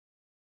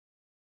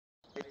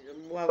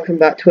Welcome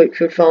back to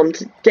Oakfield Farm.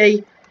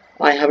 Today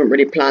I haven't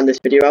really planned this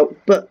video out,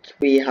 but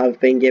we have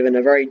been given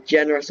a very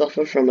generous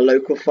offer from a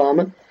local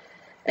farmer,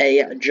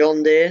 a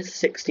John Deere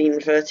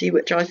 1630,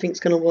 which I think is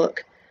going to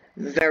work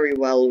very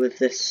well with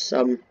this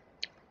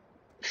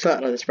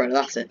fertilizer spreader.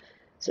 That's it.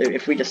 So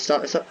if we just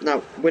start this up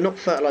now, we're not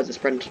fertilizer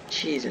spreading.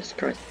 Jesus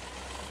Christ,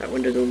 that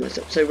window's almost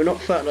up. So we're not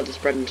fertilizer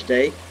spreading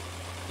today.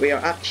 We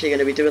are actually going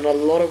to be doing a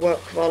lot of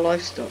work with our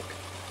livestock.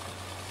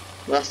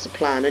 Well, that's the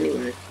plan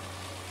anyway.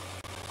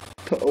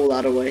 Put all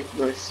that away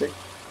nicely.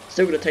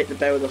 Still going to take the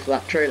bells off of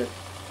that trailer.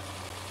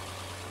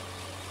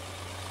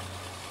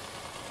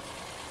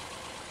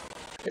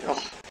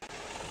 Oh,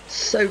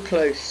 so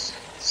close,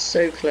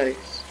 so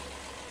close.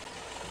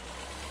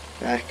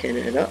 Backing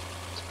it up.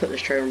 Let's put this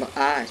trailer on.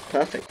 It's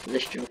perfect for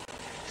this job.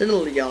 It's a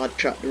little yard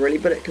tractor really,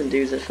 but it can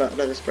do the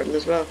fertilizer spreading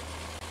as well.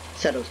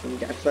 Said I was going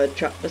to get a third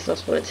tractor, so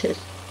that's what it is.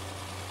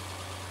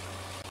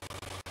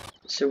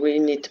 So we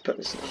need to put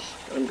this.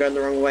 Oh, I'm going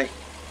the wrong way.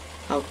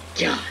 Oh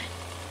God.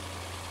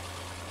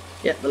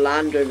 Yep, the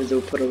Land Rover's all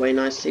put away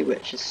nicely,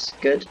 which is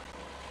good.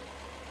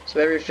 So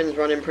everything's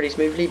running pretty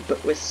smoothly,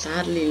 but we're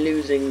sadly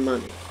losing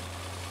money.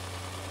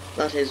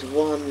 That is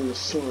one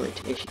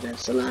slight issue there,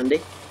 so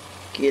Landy.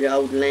 Good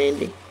old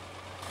Landy.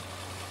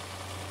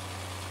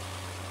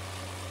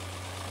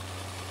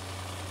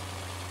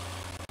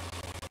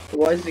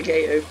 Why is the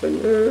gate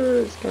open?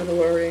 It's kind of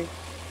worrying.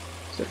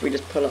 So if we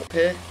just pull up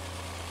here.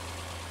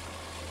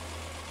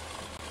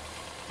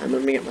 And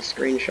let me get my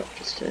screenshot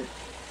just here.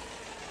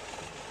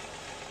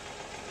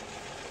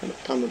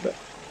 Time a bit.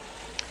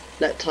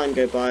 Let time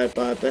go by a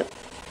bit.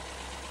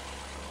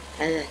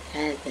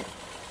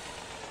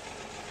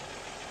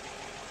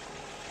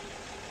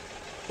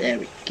 There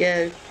we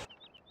go.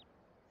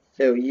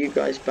 Fill you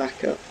guys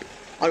back up.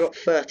 I got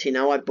 30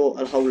 now. I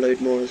bought a whole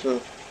load more as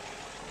well.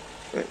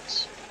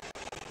 Right.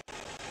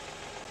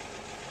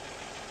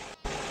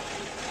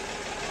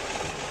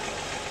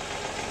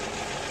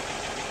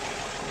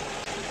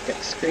 Get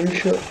the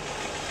screenshot.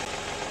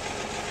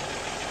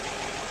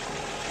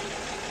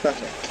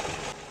 Perfect.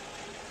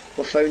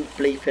 Well, phone's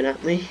bleeping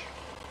at me.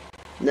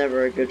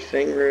 Never a good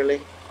thing,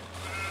 really.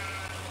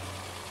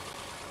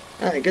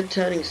 A good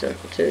turning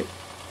circle too.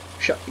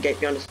 Shut the gate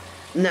behind us.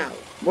 Now,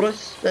 what I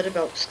said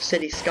about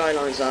city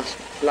skylines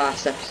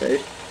last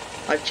episode,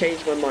 I've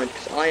changed my mind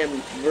because I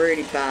am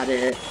really bad at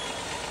it,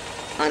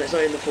 and it's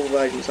not in the full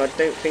version, so I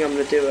don't think I'm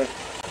going to do a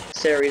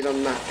series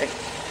on that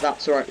if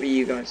that's alright with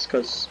you guys,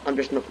 because I'm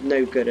just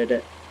no good at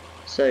it.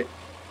 So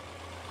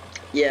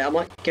yeah, I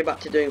might go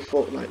back to doing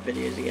Fortnite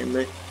videos again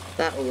though.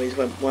 That always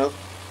went well.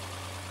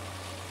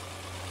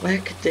 Where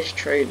could this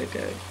trailer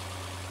go?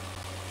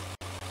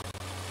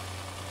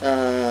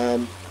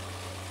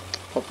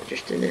 Pop it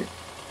just in it.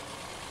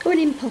 Go on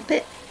in, pop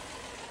it.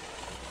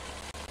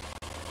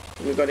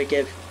 We've got to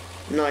give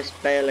a nice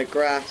bale of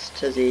grass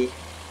to the...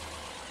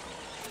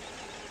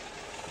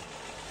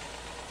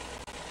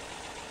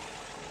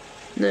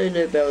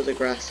 No bales of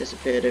grass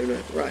disappeared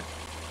overnight. Right.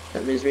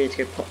 That means we need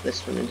to go pop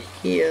this one in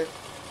here.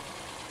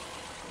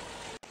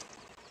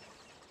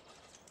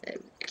 There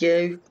we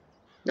go.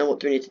 Now what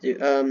do we need to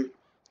do?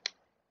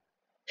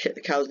 Shit,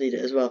 the cows need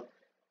it as well.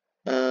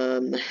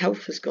 The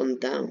health has gone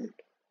down.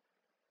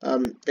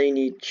 They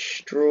need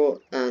straw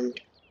and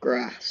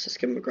grass. Let's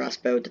give them a grass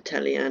bale with the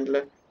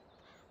telehandler.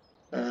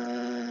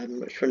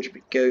 Which one should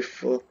we go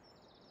for?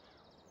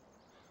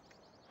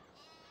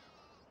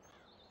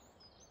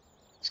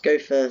 Let's go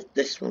for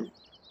this one.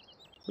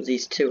 Or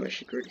these two, I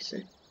should really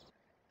say.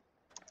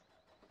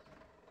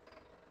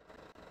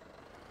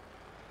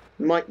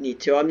 Might need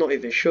to, I'm not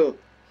even sure.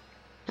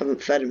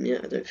 Haven't fed them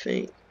yet, I don't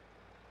think.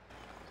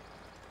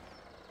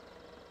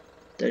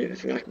 Don't even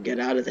think I can get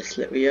out of this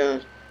little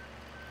yard.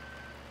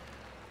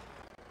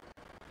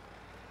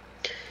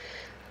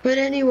 But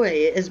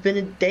anyway, it has been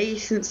a day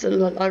since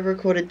I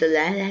recorded the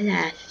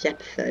last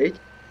episode.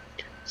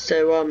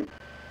 So,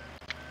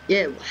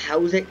 yeah,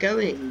 how's it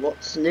going?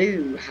 What's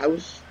new?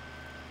 How's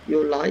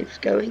your lives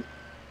going?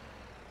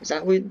 Is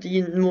that with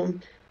the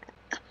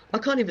I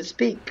can't even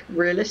speak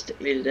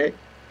realistically today.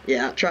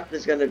 Yeah, that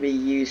tractor's going to be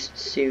used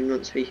soon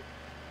once we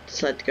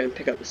decide to go and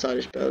pick up the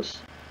silage bales.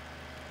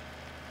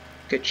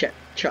 Go chuck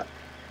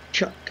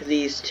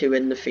these two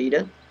in the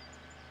feeder.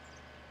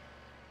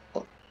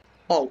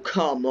 Oh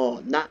come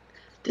on,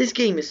 this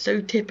game is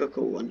so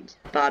typical when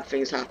bad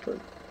things happen.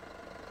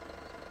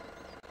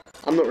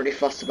 I'm not really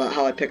fussed about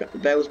how I pick up the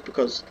bales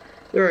because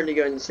they're only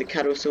going into the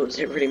cattle, so it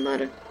doesn't really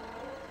matter.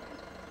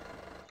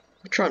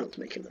 I'll try not to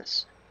make a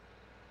mess.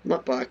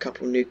 Might buy a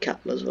couple new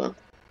cattle as well.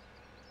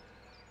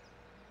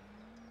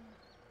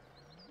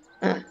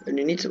 And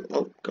you need some.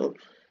 Oh god.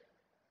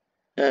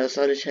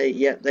 Silage hay.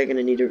 Yep, they're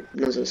gonna need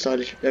another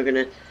silage.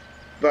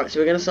 Right, so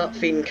we're gonna start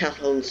feeding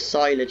cattle on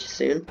silage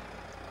soon.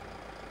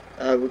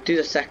 We'll do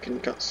the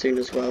second cut soon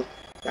as well.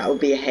 That will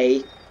be a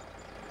hay,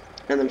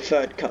 and then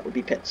third cut will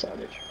be pit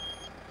silage,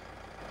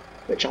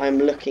 which I am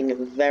looking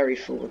very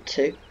forward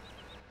to.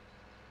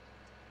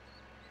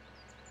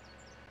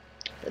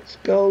 Let's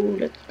go.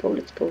 Let's go.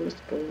 Let's go.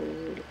 Let's go.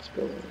 Let's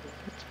go.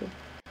 Let's go.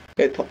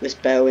 Go pop this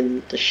bale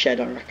in the shed,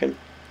 I reckon.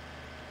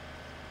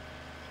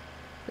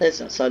 There's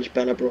that silage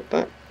bale I brought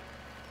back.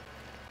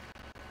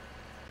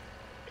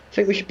 I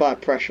think we should buy a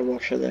pressure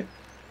washer though.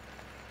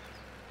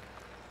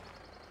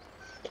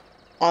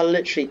 I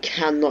literally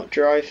cannot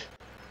drive.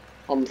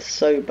 I'm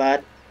so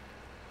bad.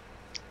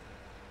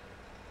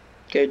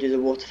 Go do the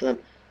water for them.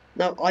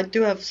 Now I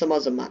do have some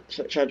other maps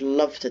which I'd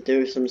love to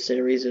do some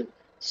series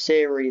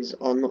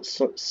on,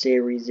 not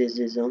series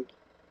is on.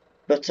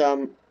 But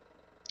I'm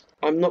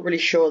not really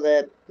sure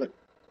they're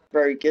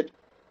very good.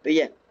 But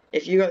yeah,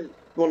 if you guys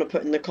want to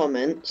put in the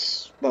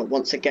comments, well,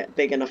 once I get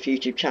big enough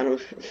YouTube channel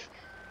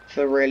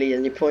for really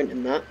any point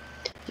in that,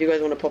 if you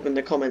guys want to pop in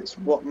the comments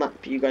what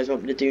map you guys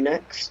want me to do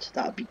next,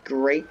 that would be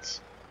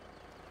great.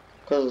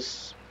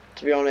 Because,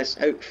 to be honest,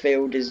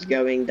 Oakfield is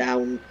going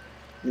down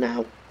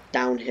now,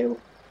 downhill.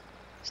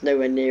 It's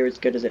nowhere near as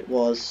good as it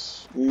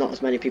was. Not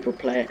as many people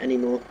play it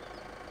anymore.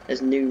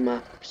 There's new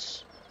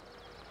maps.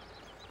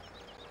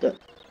 But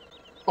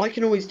I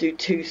can always do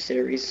two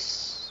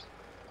sets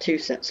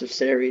of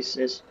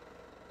series.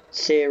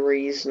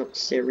 Series, not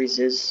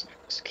series.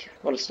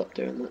 Gotta stop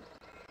doing that.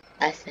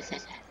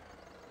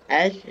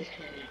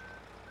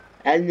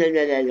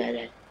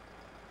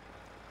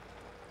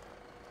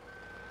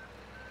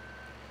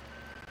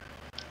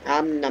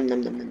 Nom nom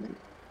nom nom nom.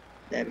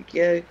 There we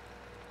go.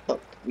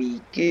 Up we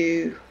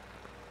go.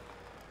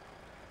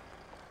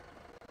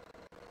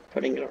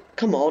 Putting it on.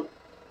 Come on.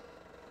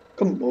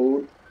 Come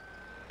on.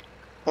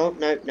 Oh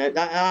no,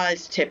 that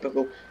is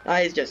typical.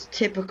 That is just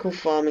typical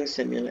farming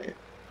simulator.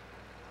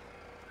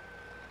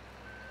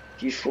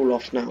 If you fall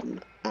off now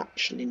and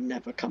actually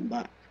never come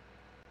back.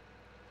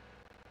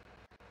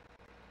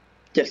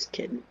 Just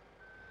kidding.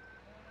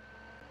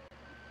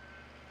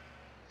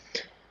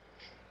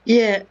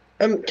 Yeah,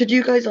 could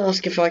you guys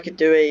ask if I could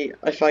join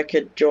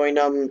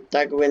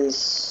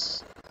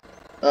Dagwin's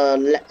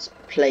Let's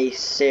Play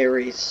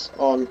series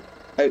on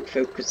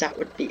Oakfield, because that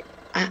would be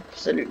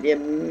absolutely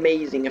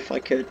amazing if I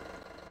could.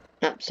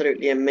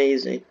 Absolutely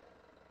amazing.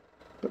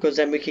 Because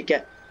then we could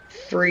get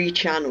 3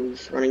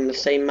 channels running the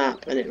same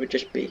map and it would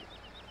just be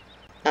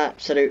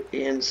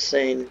absolutely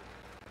insane.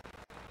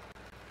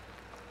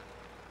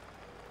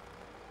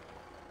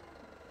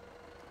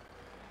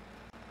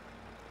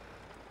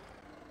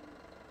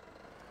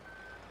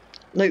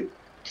 No,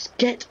 just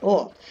get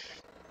off.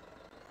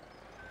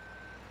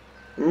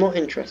 I'm not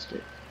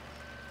interested.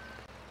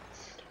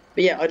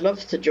 But yeah, I'd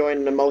love to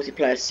join a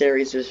multiplayer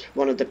series with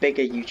one of the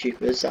bigger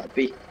YouTubers. That'd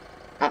be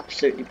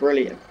absolutely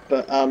brilliant.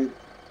 But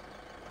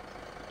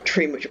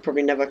dream which will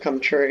probably never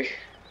come true,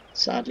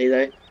 sadly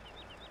though.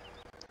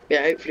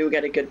 Yeah, hopefully we'll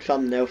get a good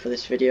thumbnail for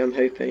this video, I'm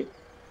hoping.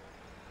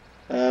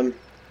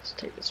 Let's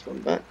take this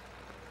one back.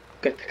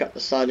 Go pick up the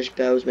silage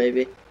bales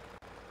maybe.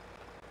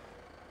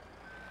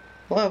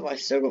 Why have I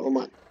still got all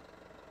my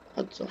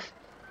odds off?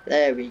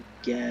 There we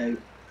go.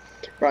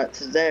 Right,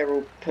 so they're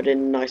all put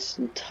in nice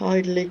and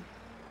tidily.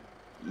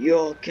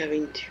 You're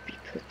going to be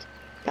put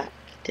back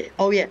to...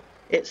 Oh yeah,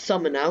 it's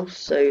summer now,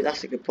 so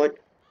that's a good point.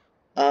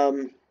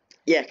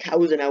 Yeah,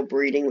 cows are now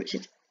breeding, which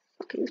is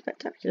fucking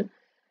spectacular.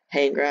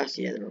 Hay and grass,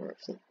 yeah, they're alright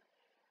for them.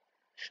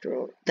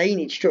 Straw. They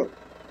need straw.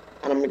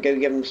 And I'm going to go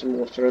give them some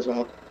water as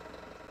well.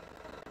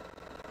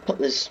 Put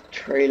this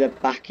trailer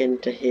back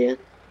into here.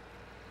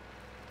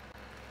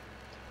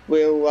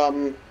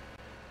 We'll,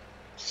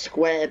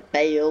 square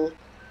bale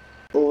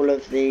all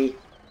of the,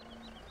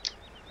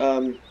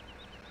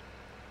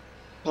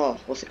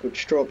 what's it called?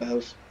 Straw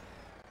bales.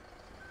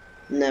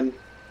 And then,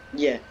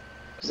 yeah,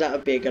 because that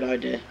would be a good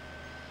idea.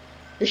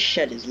 This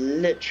shed is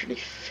literally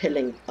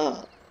filling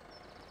up.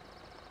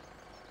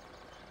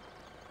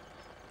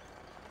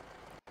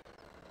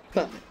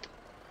 Perfect.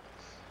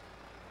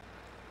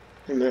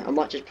 Wait a minute, I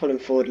might just pull him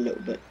forward a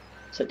little bit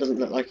so it doesn't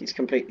look like he's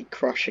completely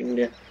crushing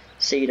the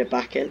cedar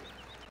back in.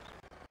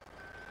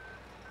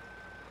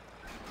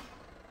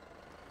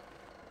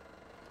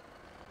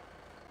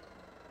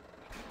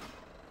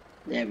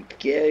 There we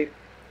go.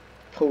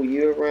 Pull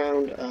you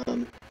around.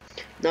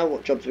 Now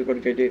what jobs we've got to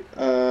go do?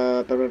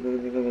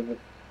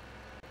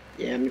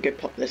 Yeah, I'm gonna go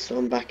pop this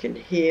one back in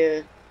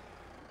here.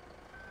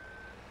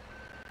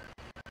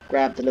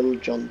 Grab the little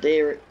John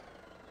Deere.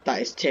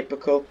 That is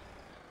typical.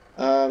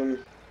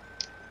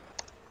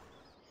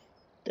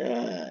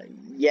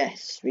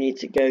 Yes, we need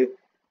to go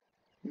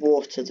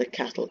water the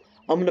cattle.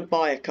 I'm gonna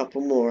buy a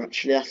couple more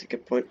actually, that's a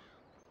good point.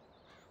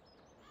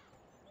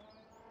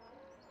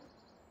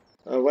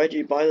 Where do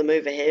you buy them?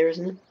 Over here,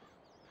 isn't it?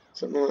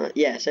 Something like that.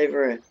 Yeah, it's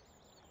over here.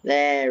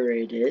 There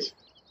it is.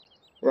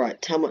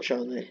 Right, how much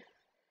are they?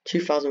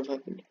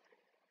 2,500.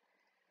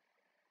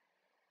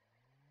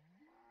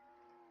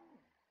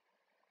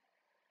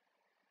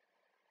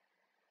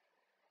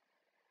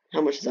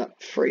 How much is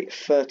that?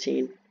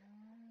 13.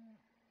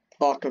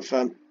 Oh,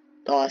 confirm.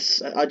 Oh,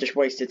 I just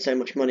wasted so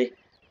much money.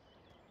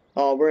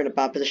 Oh, we're in a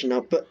bad position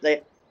now, but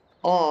there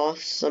are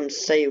some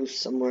sales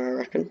somewhere, I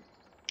reckon.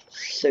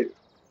 So,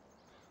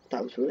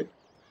 that was weird.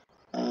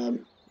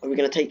 Are we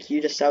going to take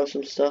you to sell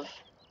some stuff?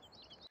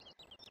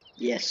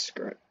 Yes,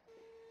 great.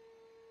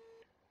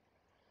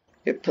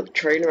 Go put the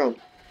trailer on.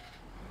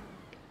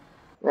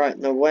 Right,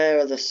 now where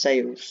are the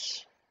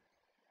sales?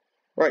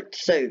 Right,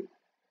 so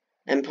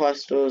Empire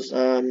stores,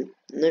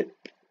 nope.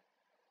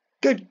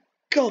 Good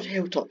God,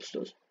 Hilltop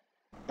stores.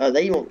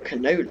 They want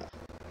canola.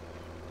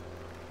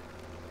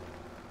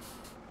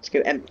 Let's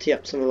go empty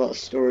up some of our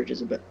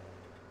storages a bit.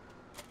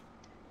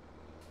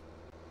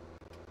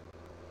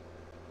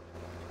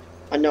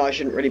 I know I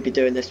shouldn't really be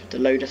doing this with the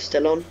loader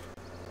still on,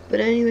 but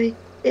anyway,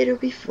 it'll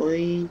be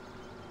fine.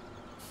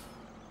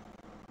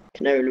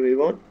 Canola we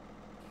want.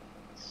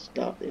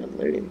 Start the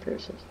unloading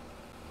process.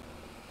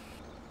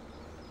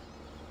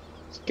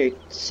 Let's go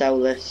sell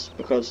this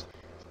because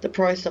the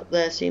price up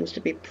there seems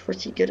to be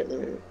pretty good at the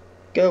moment.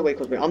 Go away,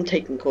 cosplay. I'm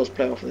taking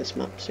cosplay off of this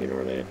map sooner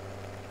or later.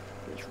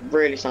 It's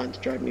really starting to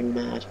drive me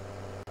mad.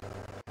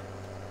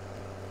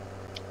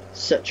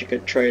 Such a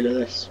good trailer,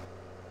 this.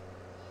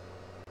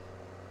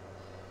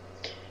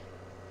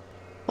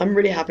 I'm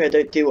really happy I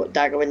don't do what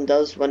Daggerwin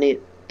does when he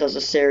does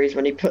a series,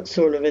 when he puts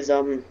all of his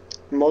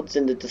mods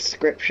in the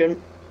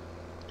description.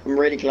 I'm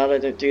really glad I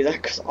don't do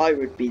that because I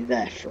would be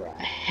there for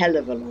a hell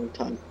of a long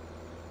time.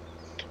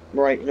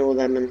 Writing all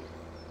them and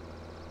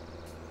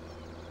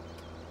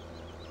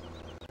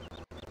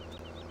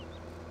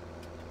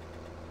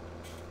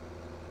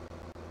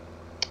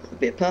it'd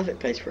be a perfect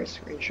place for a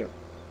screenshot.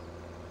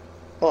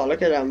 Oh,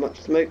 look at how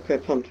much smoke we're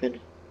pumping.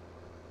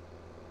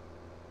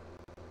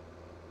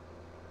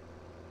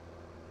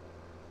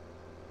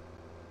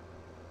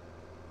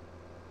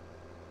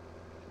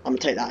 I'm gonna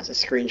take that as a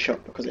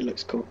screenshot because it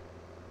looks cool.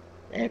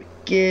 There we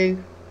go.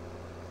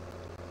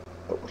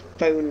 Got my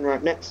phone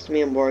right next to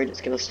me. I'm worried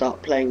it's gonna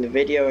start playing the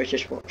video I was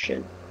just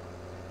watching.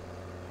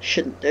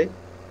 Shouldn't do.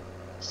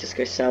 Let's just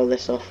go sell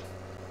this off.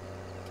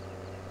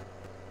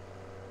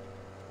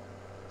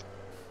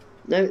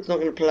 No, it's not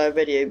gonna play a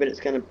video, but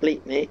it's gonna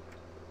bleep me.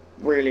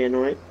 Really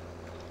annoying.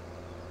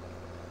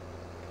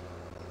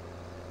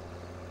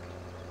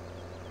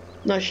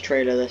 Nice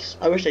trailer, this.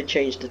 I wish they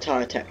changed the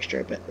tyre texture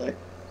a bit though.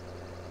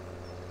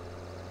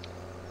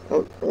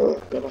 Oh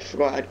god, I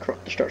forgot I'd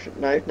crop the structure.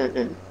 No.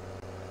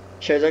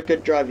 Shows how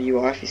good driver you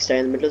are if you stay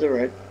in the middle of the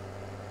road.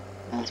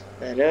 That's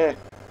better.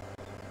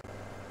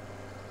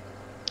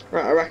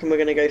 Right, I reckon we're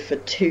gonna go for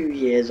 2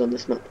 years on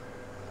this map.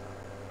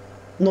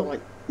 Not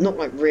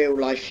like real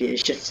life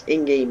years, just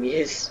in-game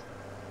years.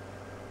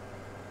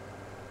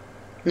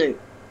 No,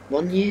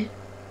 1 year?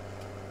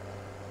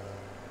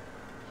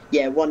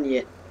 Yeah, 1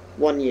 year.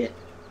 1 year.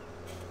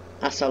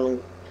 That's how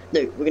long.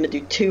 No, we're gonna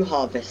do 2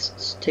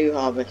 harvests. 2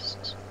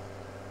 harvests.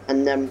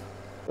 And then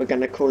we're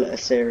going to call it a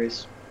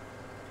series.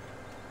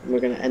 And we're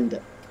going to end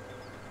it.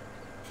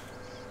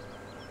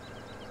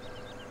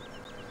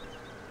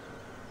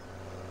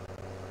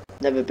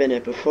 Never been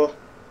here before.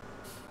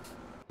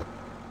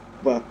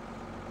 Well,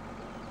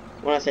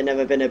 when I say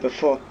never been here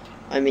before,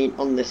 I mean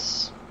on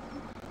this.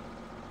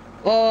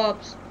 Oh,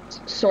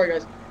 sorry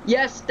guys.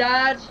 Yes,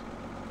 Dad!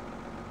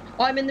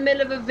 I'm in the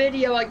middle of a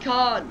video, I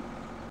can't!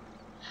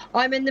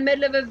 I'm in the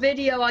middle of a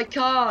video, I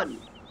can't!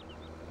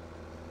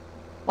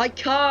 I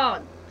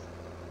can't!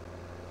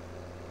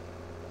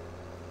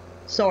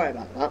 Sorry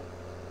about that.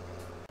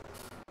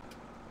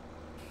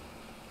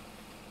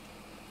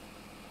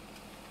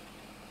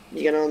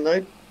 You gonna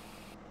unload?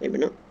 Maybe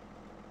not.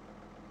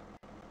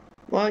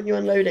 Why aren't you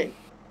unloading?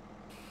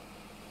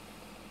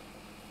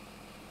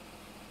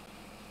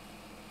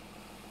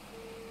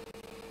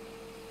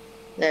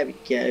 There we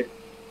go.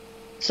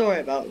 Sorry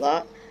about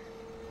that.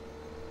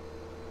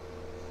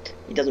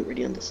 He doesn't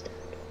really understand.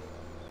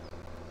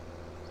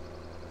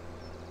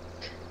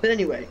 But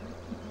anyway.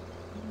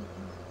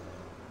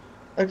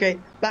 Okay,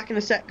 back in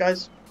a sec,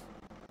 guys.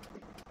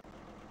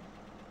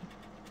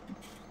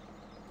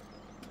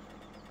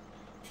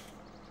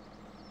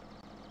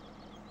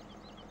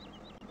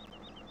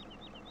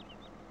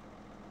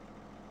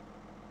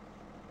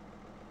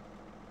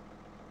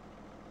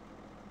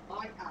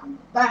 I am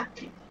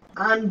back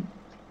and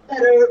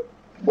better.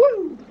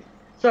 Woo!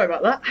 Sorry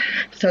about that.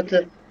 Just had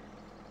to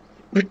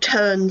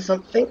return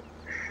something.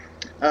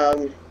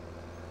 Let's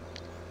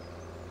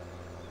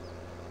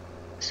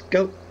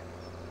go.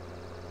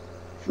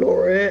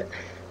 Floor it.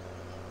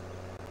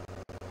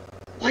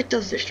 Why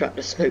does this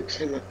tractor smoke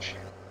so much?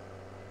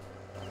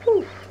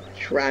 Whew.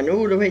 Just ran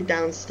all the way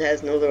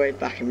downstairs and all the way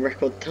back in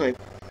record time.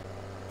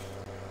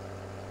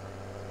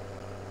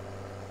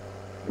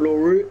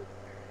 Floor it.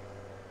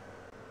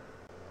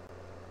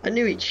 I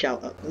knew he'd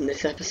shout up in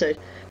this episode,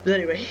 but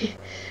anyway,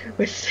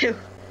 we're still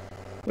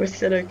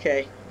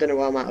okay. Don't know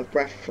why I'm out of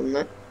breath from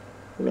that.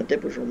 All I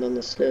did was run down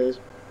the stairs.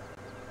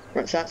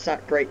 Right, so that's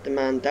that great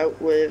demand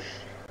dealt with.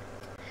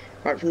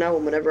 Right, from now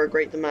on, whenever a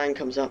great demand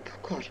comes up,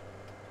 God,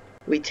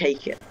 we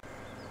take it.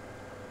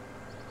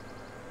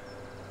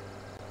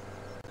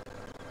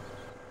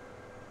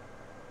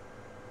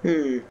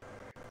 I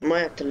might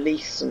have to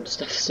lease some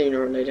stuff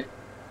sooner or later.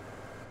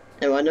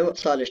 Oh, I know what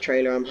stylish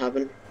trailer I'm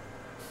having.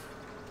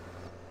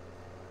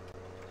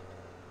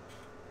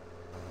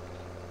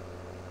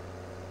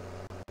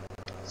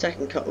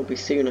 Second cut will be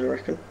soon, I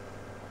reckon.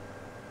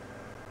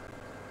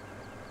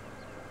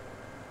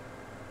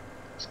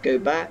 Let's go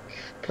back,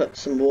 put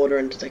some water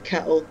into the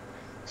kettle,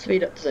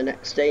 speed up to the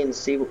next day and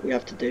see what we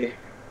have to do.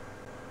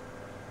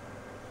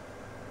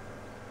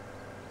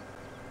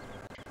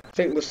 I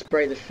think we'll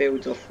spray the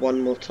fields off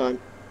one more time.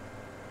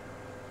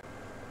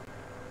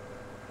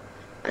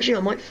 Actually,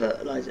 I might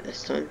fertilise it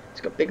this time.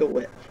 It's got bigger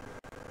width.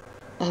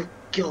 Oh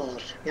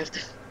god, we have to...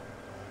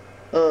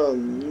 Oh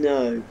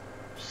no.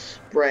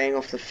 Spraying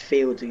off the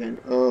fields again.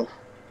 Oh.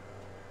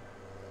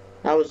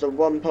 That was the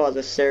one part of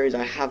the series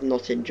I have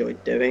not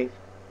enjoyed doing.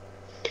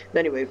 But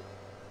anyway,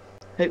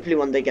 hopefully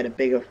one day get a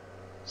bigger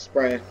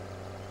sprayer.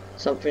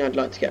 Something I'd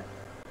like to get.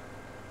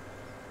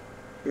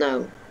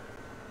 Now.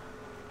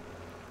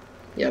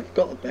 Yeah, I've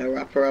got a bale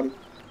wrapper.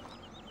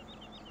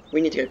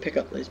 We need to go pick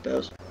up those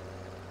bales.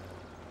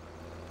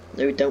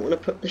 No, we don't want to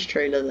put this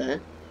trailer there.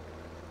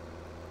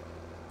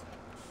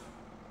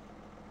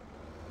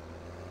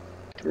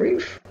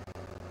 Roof.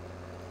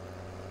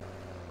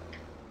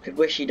 I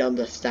wish he'd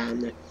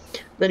understand though.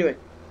 But anyway.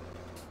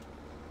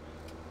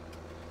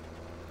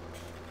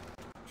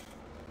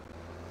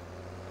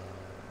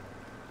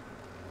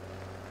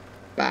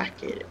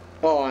 Back it.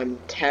 Oh, I'm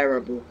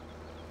terrible.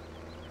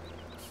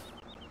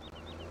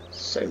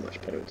 So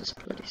much better with this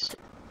bloody stuff.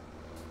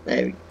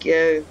 There we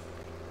go.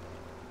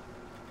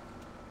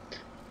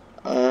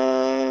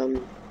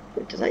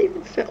 Wait, does that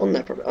even fit on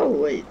there properly? Oh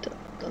wait,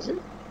 does it?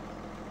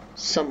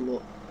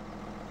 Somewhat.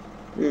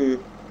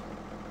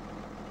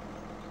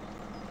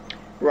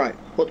 Right,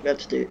 what do we have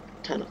to do?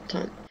 10 out of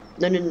 10.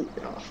 No.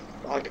 Oh,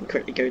 I can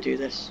quickly go do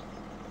this.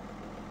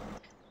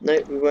 No,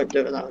 we won't do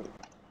it that one.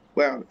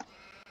 Where are we?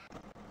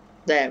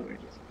 There it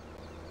is.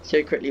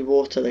 So quickly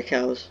water the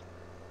cows.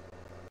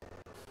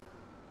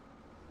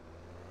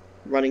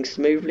 Running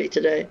smoothly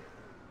today.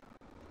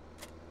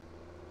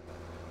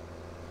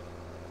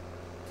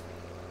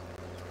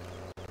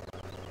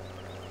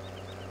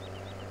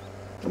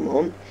 Come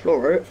on,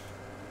 floor it.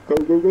 Go.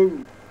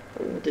 Oh,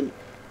 I didn't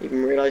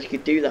even realise you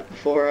could do that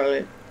before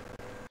earlier.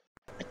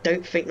 I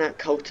don't think that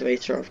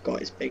cultivator I've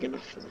got is big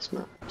enough for this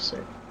map,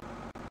 so...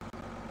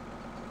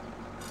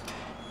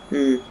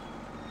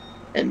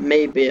 It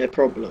may be a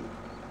problem.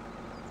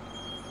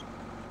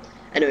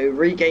 Anyway,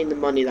 regain the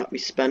money that we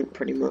spent,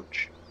 pretty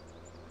much.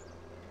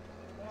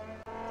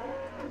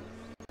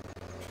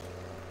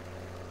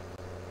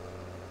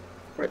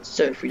 Right,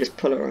 so if we just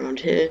pull around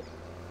here.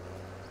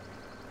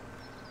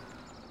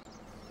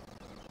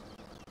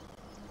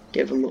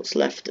 Give them what's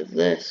left of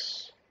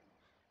this.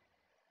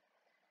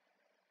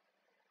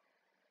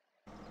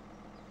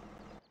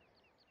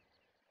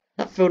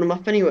 That filled them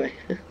up anyway.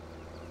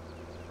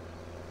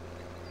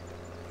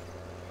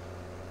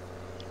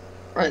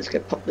 Right, let's go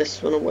pop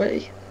this one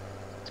away.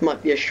 This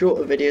might be a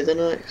shorter video than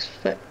I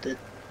expected.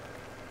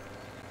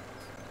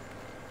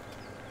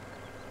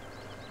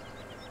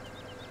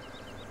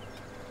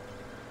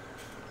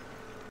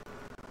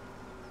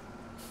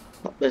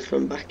 Pop this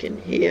one back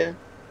in here.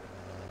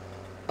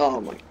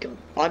 Oh my god.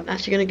 I'm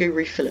actually going to go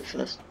refill it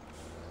first.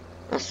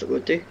 That's what we'll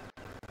do.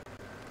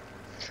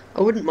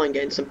 I wouldn't mind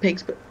getting some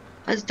pigs, but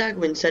as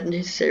Dagwin said in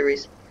his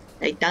series,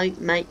 they don't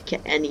make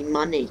any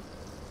money.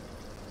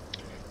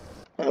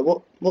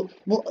 What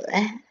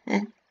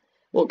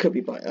could we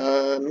buy?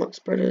 Muck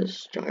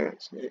spreaders,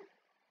 gyrats, no.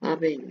 I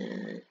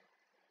mean,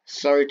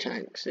 sorry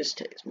tanks, this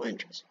takes my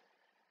interest.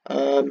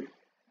 God,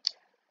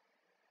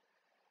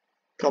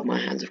 my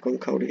hands have gone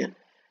cold again.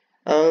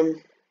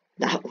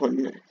 That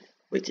one,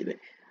 way too big.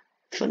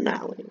 For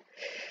now,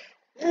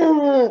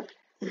 that's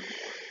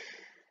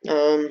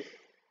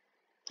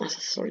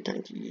a sorry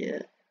tank,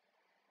 yeah.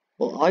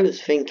 Well, I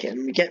was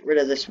thinking, we get rid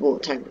of this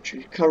water tank which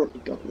we've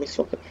currently got, and we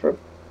swap it for a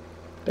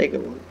bigger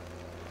one.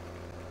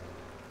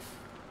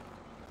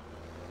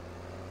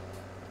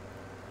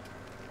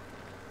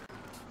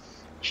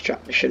 This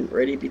tractor shouldn't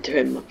really be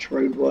doing much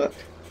road work.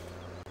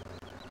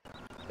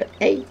 But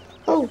hey,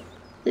 oh,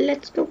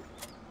 let's go.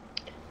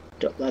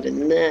 Drop that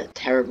in there,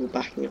 terrible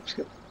backing up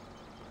skill.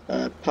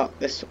 Park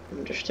this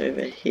one just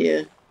over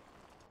here.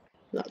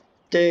 That'll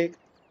do.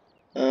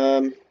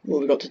 What have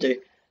we got to do?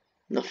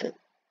 Nothing.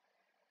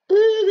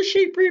 The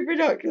sheep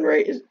reproduction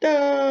rate is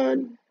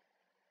done.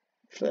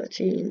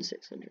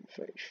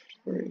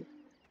 13,633.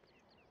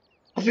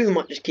 I think we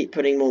might just keep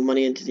putting more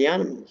money into the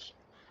animals.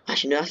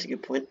 Actually, no, that's a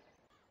good point.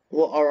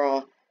 What are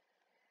our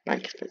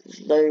bank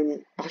expenses?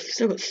 Loan. I've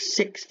still got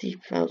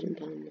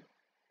 £60,000.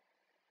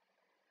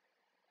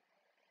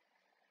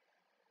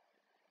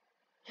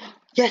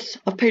 Yes,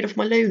 I've paid off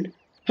my loan.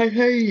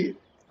 Hey!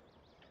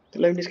 The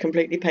loan is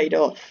completely paid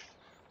off.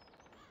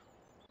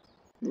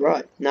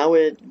 Right, now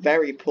we're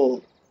very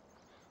poor.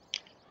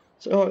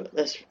 So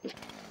let's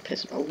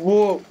piss it off.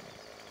 Whoa!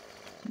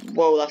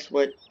 Whoa, that's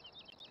weird.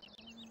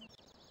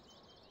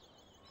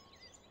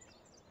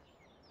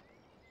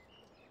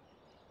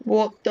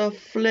 What the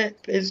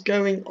flip is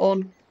going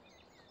on?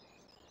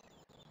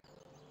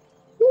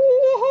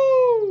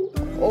 Woohoo!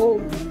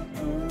 Oh!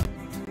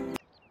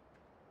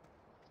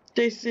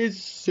 This is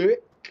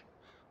sick!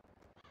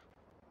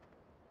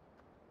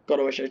 God,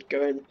 I wish I'd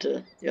go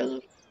into the other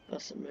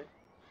person mode.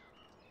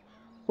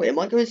 Wait, am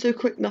I going so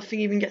quick nothing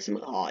even gets in my...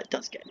 Oh, it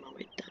does get in my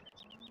way,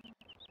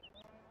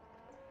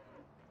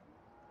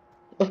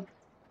 damn.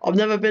 I've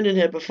never been in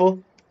here before.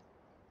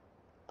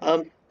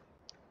 You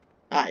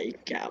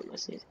get out,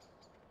 nice and easy.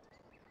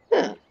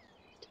 Yeah,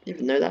 didn't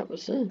even know that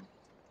was there.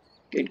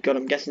 Good God,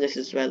 I'm guessing this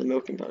is where the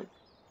milking powder...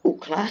 Oh,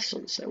 class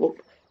on sale.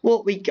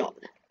 What we got?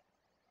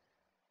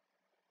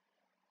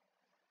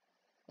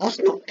 That's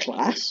not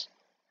class.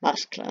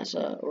 That's class.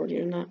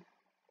 Already own that.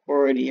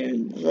 Already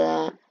own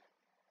that.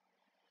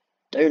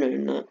 Don't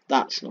own that.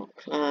 That's not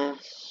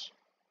class.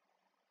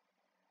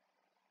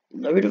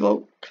 Load of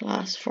old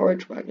class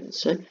forage wagons.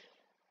 So,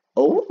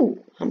 oh,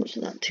 how much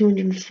is that?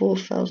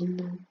 204,000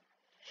 now.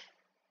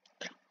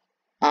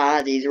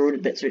 Ah, these are all the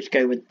bits which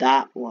go with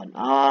that one.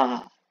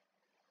 Ah,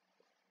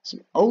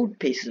 some old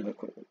pieces of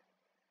equipment.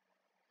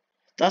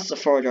 That's the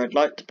forager I'd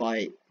like to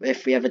buy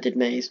if we ever did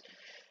maize.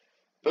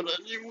 But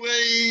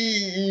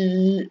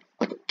anyway,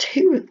 I got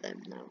 2 of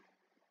them now.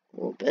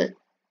 Orbit,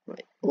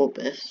 right?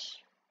 Orbis.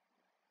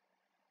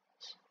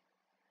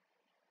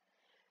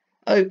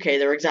 Okay,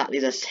 they're exactly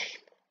the same.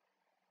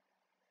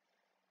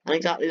 And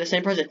exactly the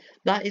same price.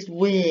 That is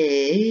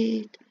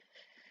weird.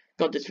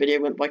 God, this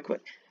video went by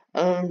quick.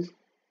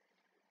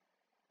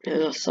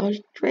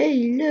 Such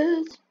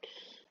trailers.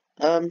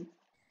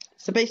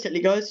 So basically,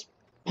 guys,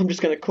 I'm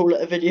just gonna call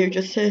it a video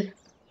just here.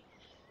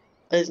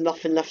 There's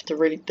nothing left to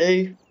really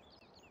do.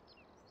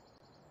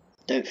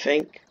 Don't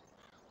think.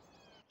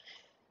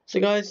 So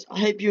guys, I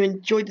hope you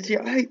enjoyed this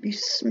video. I hope you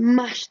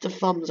smashed the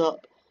thumbs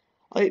up.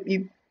 I hope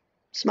you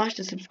smashed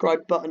the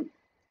subscribe button.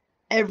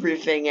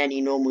 Everything any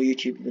normal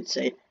YouTuber would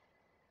say.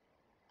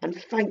 And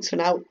thanks for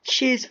now.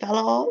 Cheers,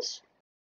 fellas.